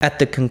At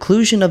the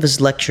conclusion of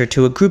his lecture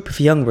to a group of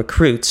young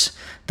recruits,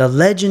 the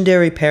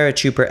legendary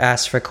paratrooper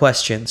asked for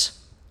questions.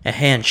 A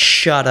hand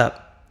shot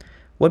up.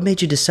 "What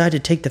made you decide to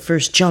take the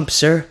first jump,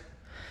 sir?"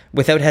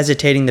 Without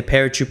hesitating, the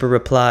paratrooper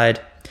replied,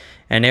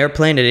 "An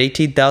airplane at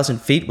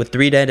 18,000 feet with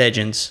 3 dead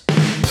engines."